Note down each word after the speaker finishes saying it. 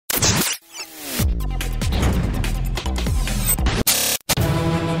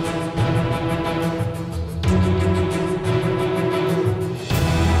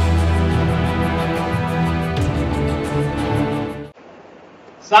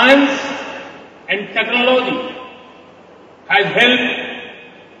Science and technology has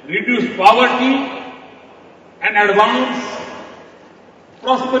helped reduce poverty and advance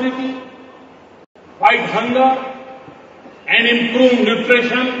prosperity, fight hunger and improve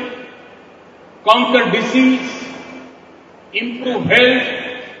nutrition, conquer disease, improve health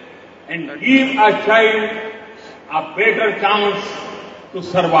and give a child a better chance to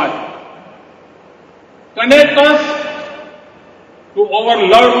survive. Connect us to our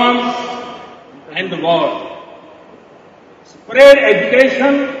loved ones and the world. Spread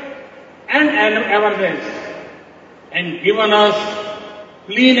education and awareness and given us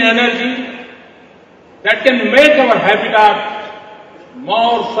clean energy that can make our habitat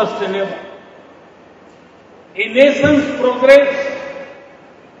more sustainable. A nation's progress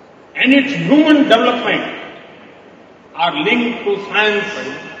and its human development are linked to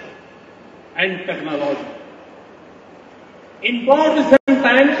science and technology. In more recent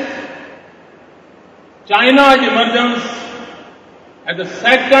times, China's emergence as the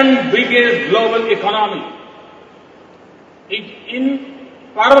second biggest global economy is in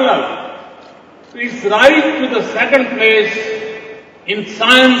parallel to its rise to the second place in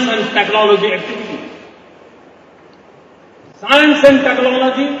science and technology activities. Science and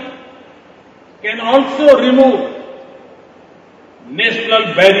technology can also remove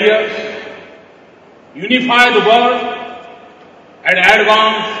national barriers, unify the world, and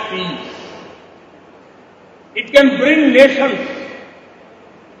advance peace. It can bring nations,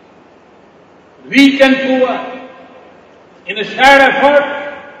 rich and poor, in a shared effort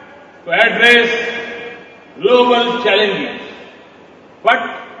to address global challenges.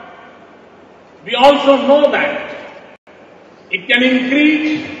 But we also know that it can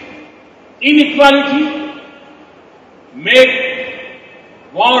increase inequality, make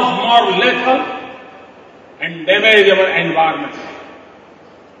wars more lethal, and damage our environment.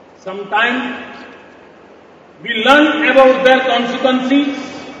 Sometimes we learn about their consequences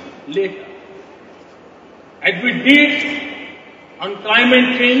later. As we did on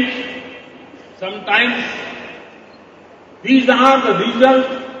climate change, sometimes these are the result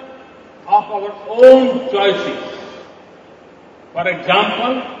of our own choices. For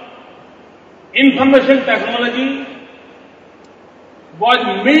example, information technology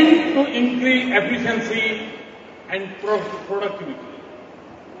was meant to increase efficiency and productivity.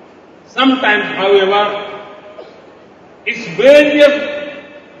 Sometimes, however, its various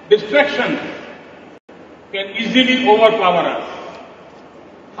distractions can easily overpower us.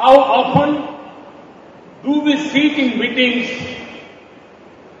 How often do we sit in meetings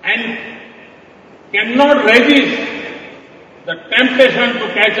and cannot resist the temptation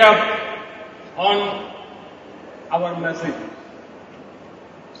to catch up on our messages?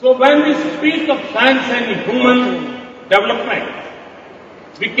 So when we speak of science and human development,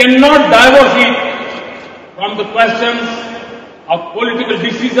 we cannot divorce it from the questions of political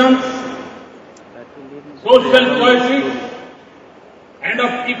decisions, social choices, and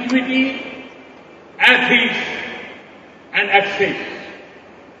of equity, ethics, and access.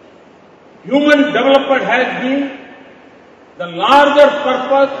 Human development has been the larger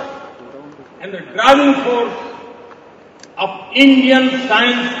purpose and the driving force of Indian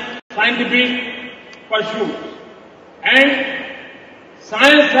scientific pursuits, and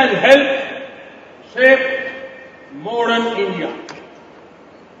science has helped shape modern India.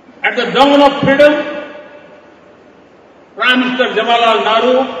 At the dawn of freedom, Prime Minister Jawaharlal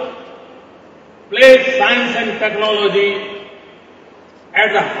Nehru placed science and technology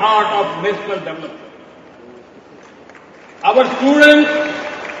at the heart of national development. Our students,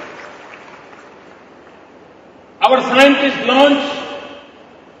 our scientists launched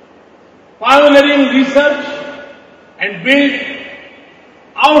pioneering research and built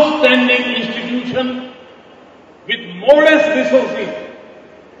outstanding institutions with modest resources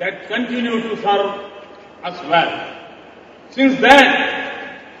that continue to serve us well. Since then,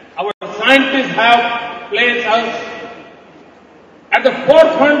 our scientists have placed us at the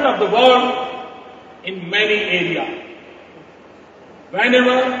forefront of the world in many areas.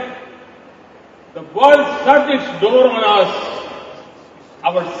 Whenever the world shut its door on us,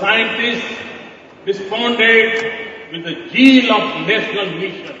 our scientists responded with the zeal of national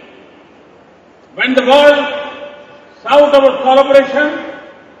mission. When the world sought our collaboration,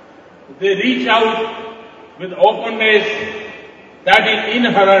 they reach out with openness that is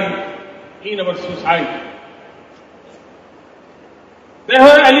inherent in our society. They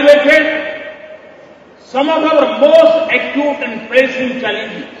have elevated some of our most acute and pressing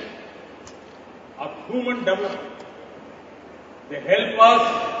challenges of human development. They help us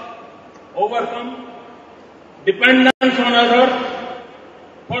overcome dependence on others,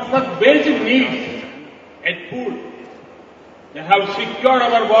 for such basic needs as food. They have secured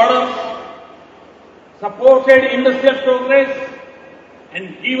our borders, supported industrial progress,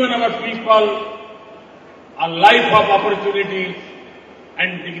 and given our people a life of opportunities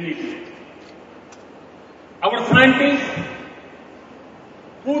and dignity. Our scientists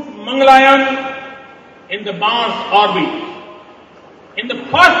put Mangalyaan in the Mars orbit in the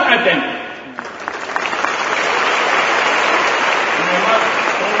first attempt. I must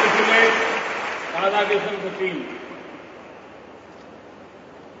congratulate the team.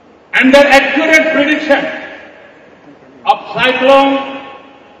 And their accurate prediction of cyclone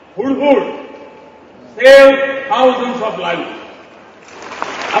Hudhud saved thousands of lives.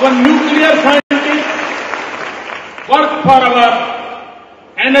 Our nuclear scientists work for our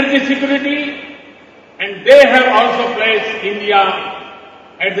energy security, and they have also placed India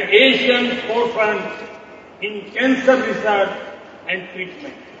at the Asian forefront in cancer research and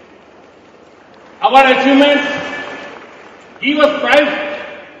treatment. Our achievements give us pride,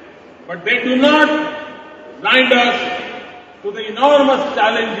 but they do not blind us to the enormous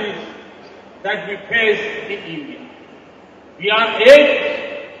challenges that we face in India. We are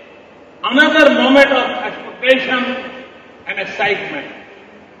at another moment of expectation and excitement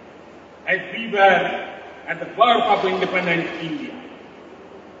as we were at the birth of independent India.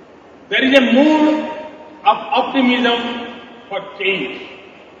 There is a mood of optimism for change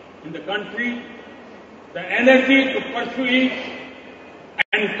in the country, the energy to pursue it,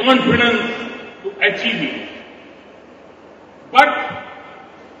 and confidence to achieve it. But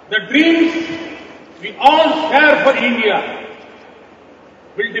the dreams we all share for India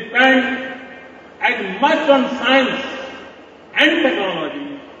will depend as much on science and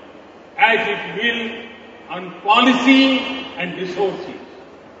technology as it will on policy and resources.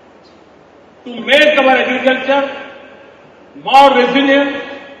 To make our agriculture more resilient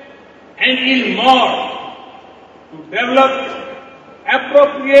and yield more, to develop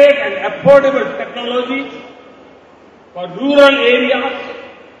appropriate and affordable technologies for rural areas,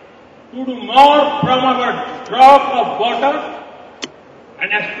 to do more from our drop of water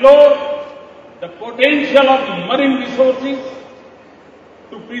and explore the potential of marine resources,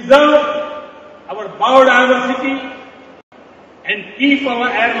 to preserve our biodiversity and keep our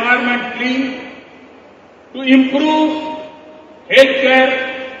environment clean, to improve healthcare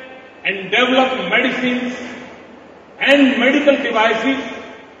and develop medicines and medical devices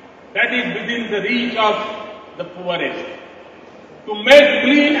that is within the reach of the poorest, to make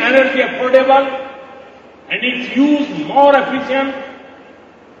clean energy affordable and its use more efficient,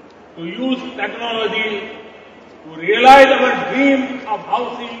 to use technology to realize our dream of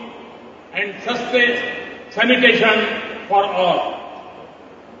housing and sanitation for all,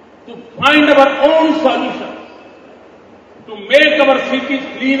 to find our own solutions, to make our cities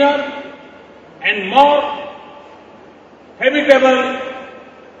cleaner and more habitable,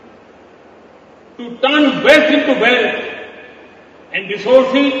 to turn waste into wealth and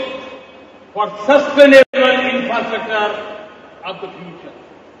resources for sustainable infrastructure of the future,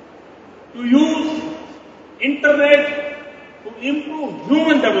 to use internet to improve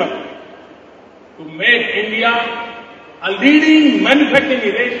human development, to make India a leading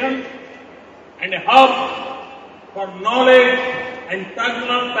manufacturing nation and a hub for knowledge and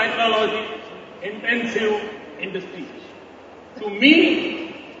technology intensive industries. To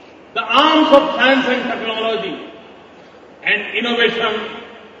me, the arms of science and technology and innovation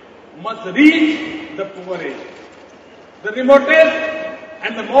must reach the poorest, the remotest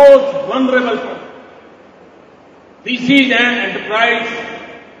and the most vulnerable people. This is an enterprise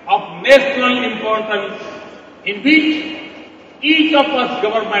of national importance in which each of us,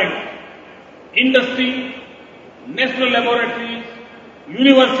 government, industry, national laboratories,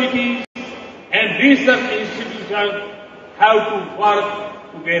 universities and research institutions have to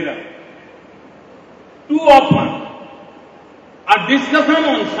work together. Too often, a discussion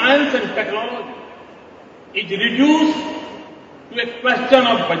on science and technology is reduced to a question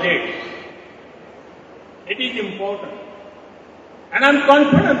of budgets. It is important, and I am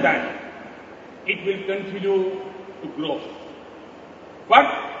confident that it will continue to grow. But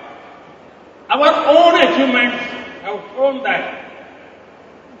our own achievements have shown that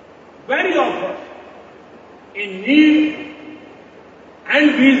very often a need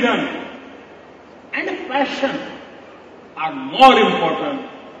and vision and a passion are more important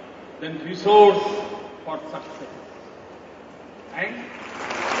than resource for success. And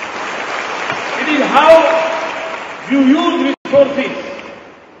it is how you use resources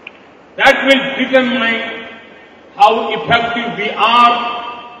that will determine how effective we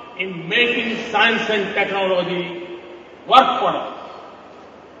are in making science and technology work for us.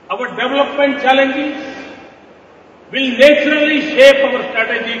 Our development challenges will naturally shape our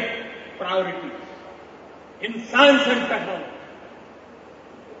strategic priorities in science and technology.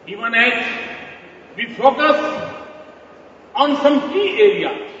 Even as we focus on some key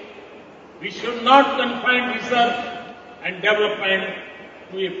areas, we should not confine research and development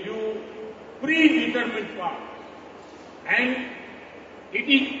to a few predetermined paths. And it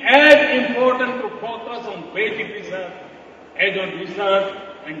is as important to focus on basic research as on research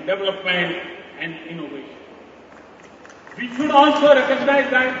and development and innovation. We should also recognize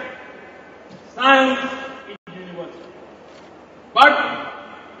that science is universal, but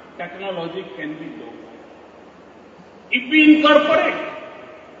technology can be local. If we incorporate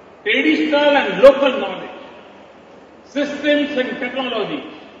traditional and local knowledge, systems and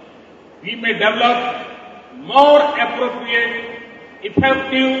technologies, we may develop more appropriate,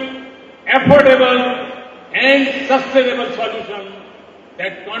 effective, affordable and sustainable solutions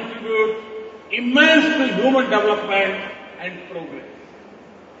that contribute immensely to human development and progress.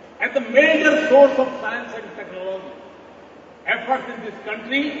 As the major source of science and technology efforts in this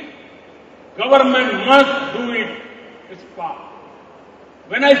country, government must do its part.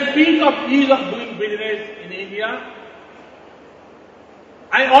 When I speak of ease of doing business in India,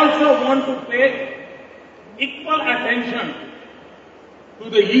 I also want to pay equal attention to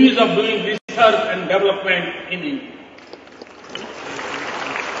the ease of doing research and development in India.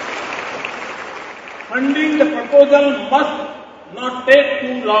 Funding the proposal must not take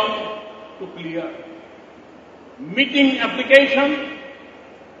too long to clear. Meeting application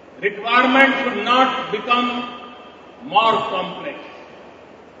requirements should not become more complex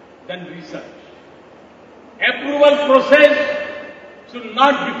than research. Approval process should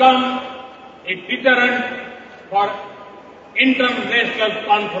not become a deterrent for international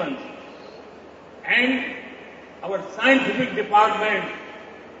conferences. And our scientific department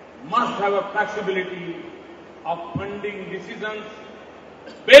must have a flexibility of funding decisions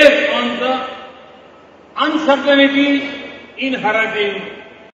based on the uncertainties inherent in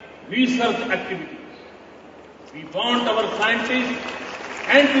research activities. We want our scientists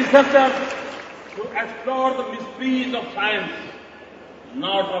and researchers to explore the mysteries of science,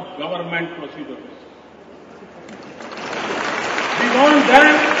 not of government procedures. We want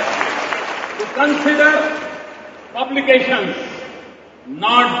them to consider publications,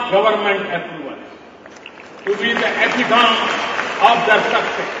 not government approvals, to be the epitome of their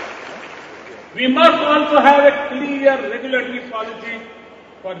success. We must also have a clear regulatory policy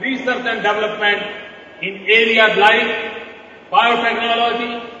for research and development in areas like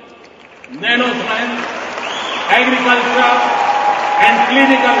biotechnology, nanoscience, agriculture, and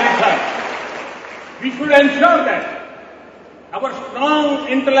clinical research. We should ensure that our strong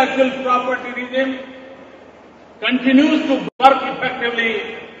intellectual property regime continues to work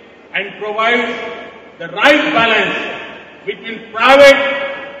effectively and provides the right balance between private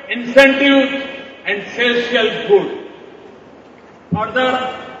incentives and social good. Further,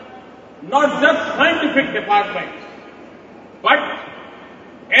 not just scientific departments, but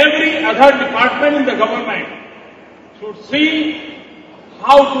every other department in the government should see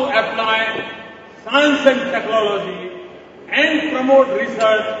how to apply science and technology and promote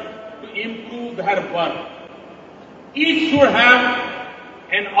research to improve their work. Each should have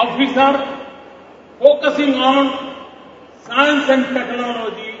an officer focusing on science and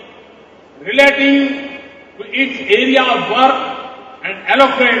technology relating to its area of work and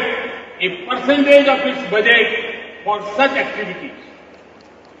allocate a percentage of its budget for such activities.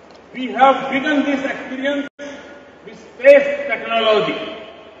 We have begun this experience with space technology.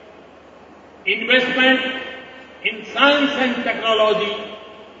 Investment in science and technology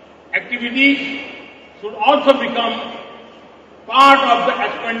activities should also become part of the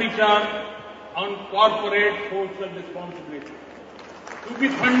expenditure on corporate social responsibility, to be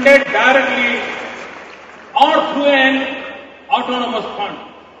funded directly or through an autonomous fund.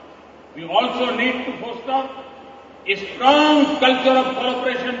 We also need to foster a strong culture of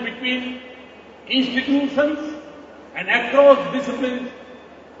collaboration between institutions and across disciplines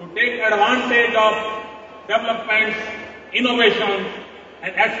to take advantage of developments, innovations,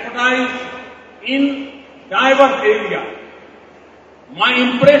 and expertise in diverse areas. My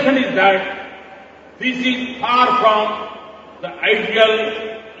impression is that this is far from the ideal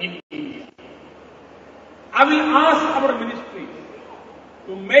in India. I will ask our ministry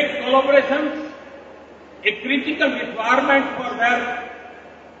to make collaborations a critical requirement for their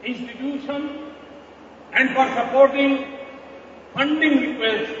institution and for supporting funding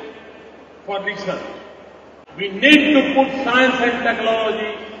requests for research. We need to put science and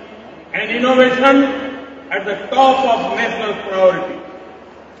technology and innovation at the top of national priorities.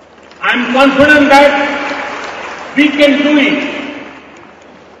 I'm confident that we can do it.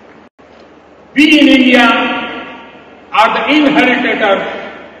 We in India are the inheritors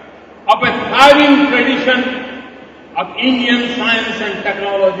of a thriving tradition of Indian science and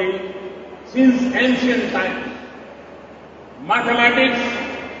technology since ancient times. Mathematics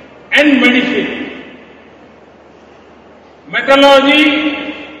and medicine, metallurgy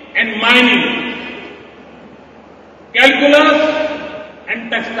and mining, calculus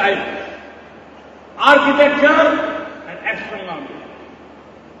and textiles, architecture and astronomy.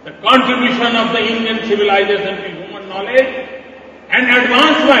 The contribution of the Indian civilization to human knowledge and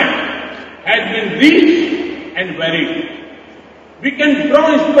advancement has been rich and varied. We can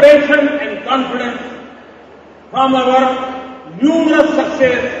draw inspiration and confidence from our numerous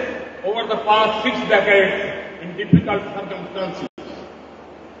success over the past 6 decades in difficult circumstances.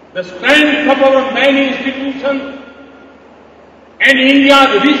 The strength of our many institutions and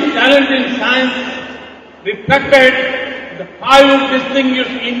India's rich talent in science reflected the 5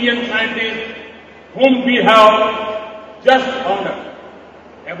 distinguished Indian scientists whom we have just honored.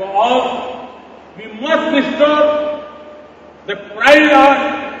 Above all, we must restore the pride and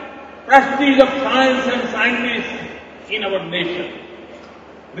prestige of science and scientists in our nation.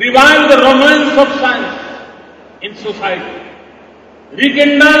 Revive the romance of science in society.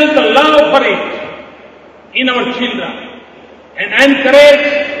 Rekindle the love for it in our children and encourage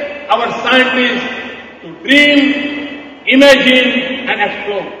our scientists to dream, imagine and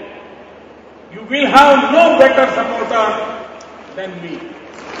explore. You will have no better supporter than me.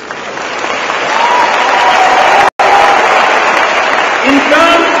 In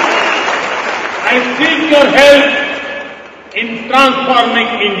turn, I seek your help in transforming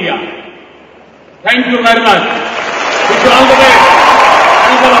India. Thank you very much. Wish you all the best.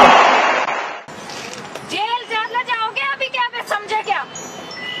 Thanks a lot. Jail ज्यादा जाओगे अभी क्या मैं समझे क्या?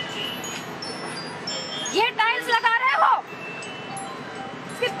 ये tiles लगा रहे हो,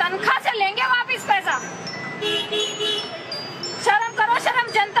 इसकी तनख्वाह से लेंगे वापिस पैसा? शर्म करो, शर्म,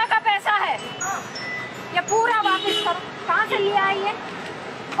 जनता का पैसा है, ये पूरा वापिस करो। कहाँ से लिया है ये?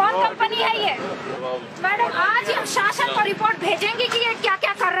 कौन कंपनी है ये? मैडम आज ही हम शासन को रिपोर्ट भेजेंगे कि ये क्या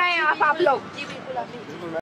क्या कर रहे हैं आप लोग।